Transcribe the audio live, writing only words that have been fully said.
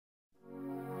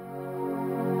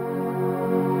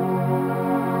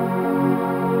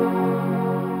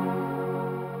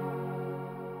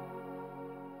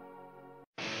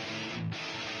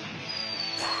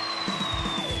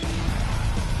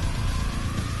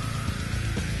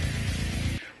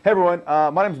Hey everyone,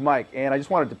 my name's Mike, and I just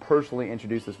wanted to personally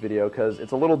introduce this video because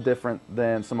it's a little different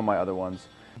than some of my other ones.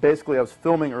 Basically, I was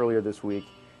filming earlier this week,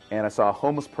 and I saw a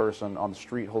homeless person on the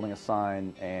street holding a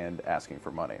sign and asking for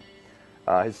money.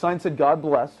 His sign said "God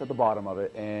bless" at the bottom of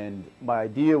it, and my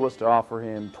idea was to offer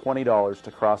him $20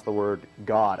 to cross the word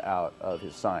God out of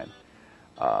his sign.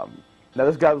 Now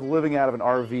this guy was living out of an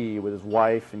RV with his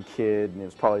wife and kid, and it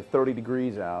was probably 30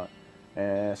 degrees out,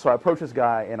 and so I approached this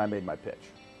guy and I made my pitch.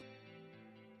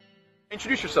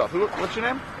 Introduce yourself. What's your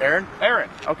name? Aaron. Aaron.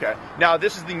 Okay. Now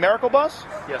this is the Miracle Bus?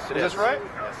 Yes, it is. Is this right?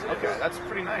 Yes, it okay, is. that's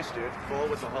pretty nice, dude. Full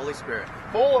with the Holy Spirit.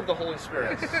 Full of the Holy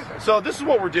Spirit. So this is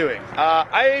what we're doing.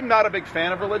 I am not a big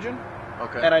fan of religion.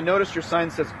 Okay. And I noticed your sign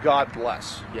says God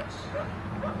bless. Yes.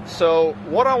 So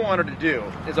what I wanted to do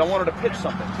is I wanted to pitch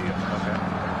something to you. Okay.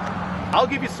 I'll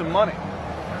give you some money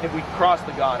if we cross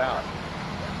the God out.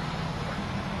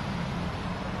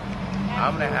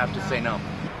 I'm going to have to say no.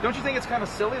 Don't you think it's kind of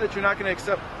silly that you're not going to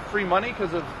accept free money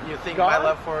because of You think God? my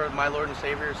love for my Lord and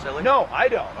Savior is silly? No, I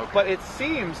don't. Okay. But it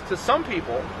seems to some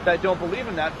people that don't believe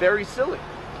in that very silly.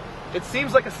 It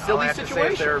seems like a silly I have situation.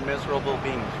 to say they're miserable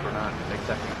beings for not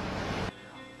accepting it.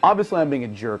 Obviously, I'm being a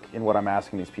jerk in what I'm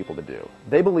asking these people to do.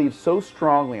 They believe so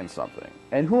strongly in something,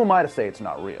 and who am I to say it's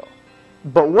not real?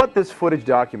 But what this footage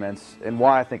documents, and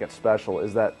why I think it's special,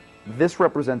 is that this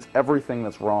represents everything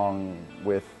that's wrong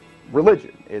with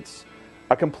religion. It's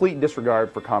a complete disregard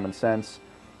for common sense.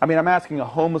 I mean, I'm asking a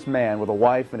homeless man with a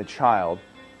wife and a child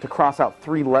to cross out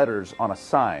 3 letters on a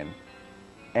sign,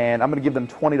 and I'm going to give them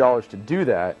 $20 to do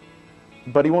that,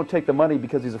 but he won't take the money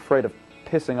because he's afraid of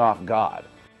pissing off God.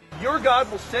 Your God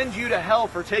will send you to hell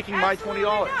for taking Absolutely my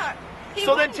 $20. not. He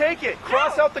So then wouldn't. take it.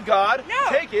 Cross No. out the God, No,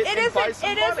 take it, it and buy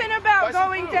some It money. isn't about Buy some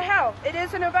going food. to hell. It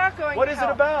isn't about going What to is hell.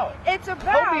 it about? It's about...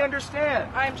 Help me understand.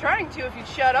 I'm trying to if you'd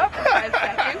shut up for 5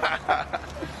 seconds.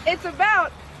 It's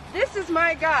about, this is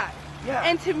my God. Yeah.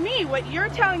 And to me, what you're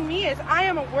telling me is I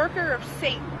am a worker of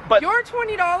Satan. But- your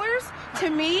 $20 to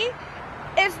me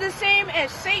is the same as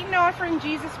Satan offering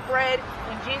Jesus bread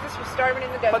when Jesus was starving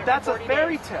in the desert. But that's for a 40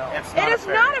 fairy days. tale. It is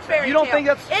not a fairy tale. You don't think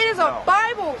that's... It is No. a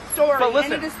Bible story, But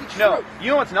listen, and it is the truth. no, you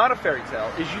know what's not a fairy tale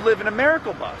is you live in a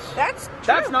miracle bus. That's true.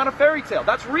 That's not a fairy tale.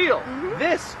 That's real.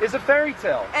 This is a fairy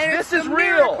tale. And this it's is the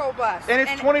real. miracle bus. And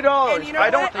it's And- $20. and you know I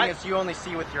don't what? The thing is, you only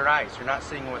see with your eyes. You're not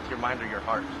seeing with your mind or your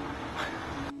heart.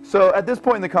 So at this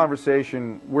point in the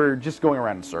conversation, we're just going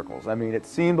around in circles. I mean, it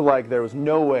seemed like there was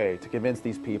no way to convince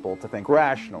these people to think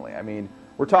rationally. I mean,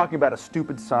 we're talking about a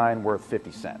stupid sign worth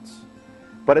 50 cents.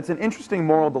 But it's an interesting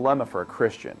moral dilemma for a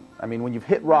Christian. I mean, when you've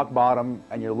hit rock bottom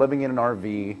and you're living in an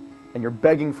RV and you're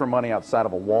begging for money outside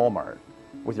of a Walmart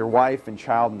with your wife and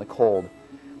child in the cold,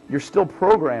 you're still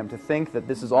programmed to think that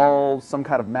this is all some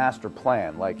kind of master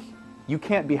plan. Like, you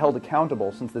can't be held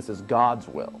accountable since this is God's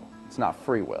will. It's not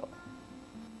free will.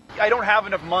 I don't have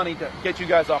enough money to get you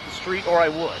guys off the street, or I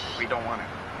would. We don't want it.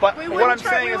 But We what I'm wouldn't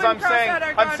saying we is wouldn't cross out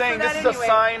our God for this that is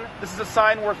anyway. this is a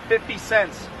sign worth 50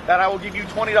 cents that I will give you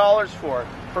 $20 for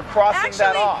crossing Actually,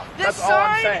 that off. the That's all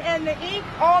I'm sign saying. and the ink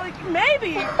all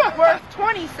maybe worth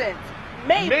 20 cents.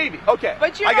 Maybe. Okay.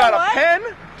 But you I know got what? a pen.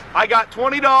 I got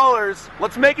 $20.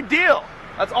 Let's make a deal.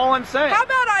 That's all I'm saying. How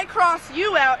about I cross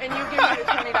you out and you give me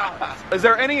the $20? Is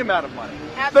there any amount of money?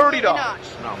 Absolutely $30. not.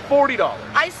 No. $40.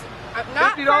 I'm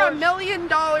not for $50? $1 million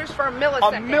for a millisecond.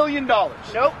 $1 million.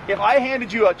 Nope. If I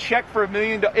handed you a check for $1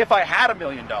 million, if I had $1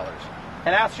 million,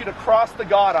 and asked you to cross the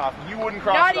God off, you wouldn't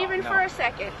cross Not it off. even for a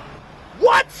second.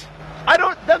 What?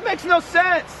 That makes no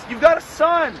sense. You've got a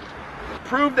son.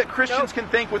 Prove that Christians can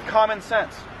think with common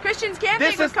sense. Christians can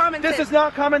think with common sense. This is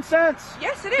not common sense.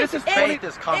 Yes, it is. This is Faith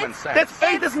is common sense.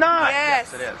 Faith is not. Yes.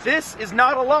 Yes, it is. This is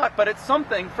not a lot, but it's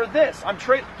something for this.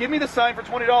 Give me the sign for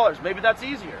 $20. Maybe that's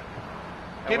easier.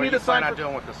 Give me the sign I'm for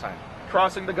doing with the sign.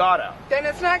 crossing the God out. Then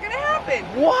it's not going to happen.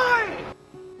 Why?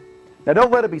 Now,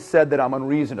 don't let it be said that I'm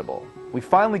unreasonable. We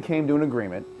finally came to an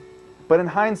agreement, but in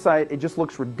hindsight, it just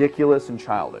looks ridiculous and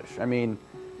childish. I mean,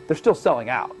 they're still selling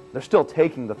out. They're still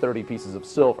taking the 30 pieces of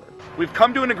silver. We've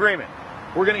come to an agreement.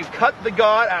 We're going to cut the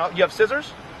God out. You have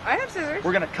scissors? I have scissors.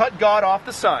 We're going to cut God off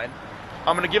the sign.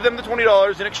 I'm going to give them the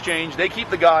 $20 in exchange. They keep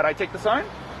the God. I take the sign?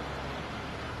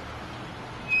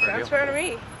 Sounds fair to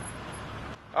me.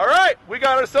 All right, we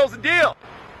got ourselves a deal.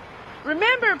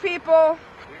 Remember, people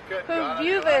who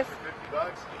view this,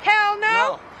 hell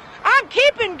no. I'm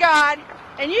keeping God,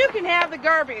 and you can have the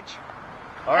garbage.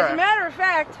 All As right. a matter of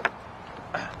fact,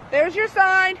 there's your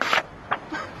sign.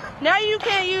 Now you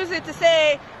can't use it to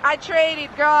say, I traded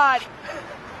God.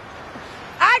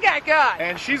 I got God.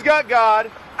 And she's got God,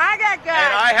 I got God.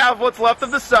 and I have what's left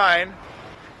of the sign.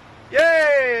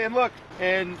 Yay! And look,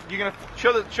 and you're gonna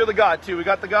show the God too. We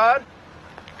got the God.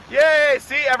 Yay,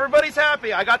 see, everybody's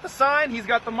happy. I got the sign, he's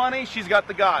got the money, she's got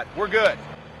the God. We're good.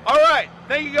 All right,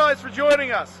 thank you guys for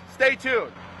joining us. Stay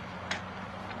tuned.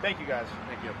 Thank you guys.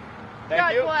 Thank you.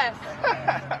 Thank you. God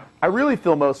bless. I really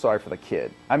feel most sorry for the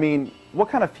kid. I mean, what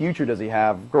kind of future does he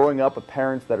have growing up with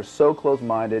parents that are so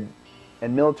close-minded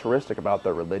and militaristic about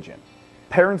their religion?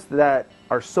 Parents that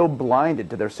are so blinded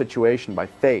to their situation by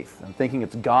faith and thinking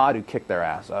it's God who kicked their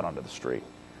ass out onto the street,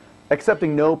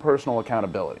 accepting no personal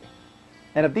accountability.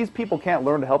 And if these people can't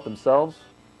learn to help themselves,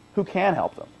 who can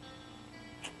help them?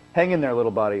 Hang in there,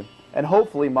 little buddy. And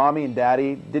hopefully mommy and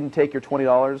daddy didn't take your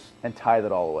 $20 and tithe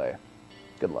it all away.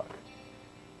 Good luck.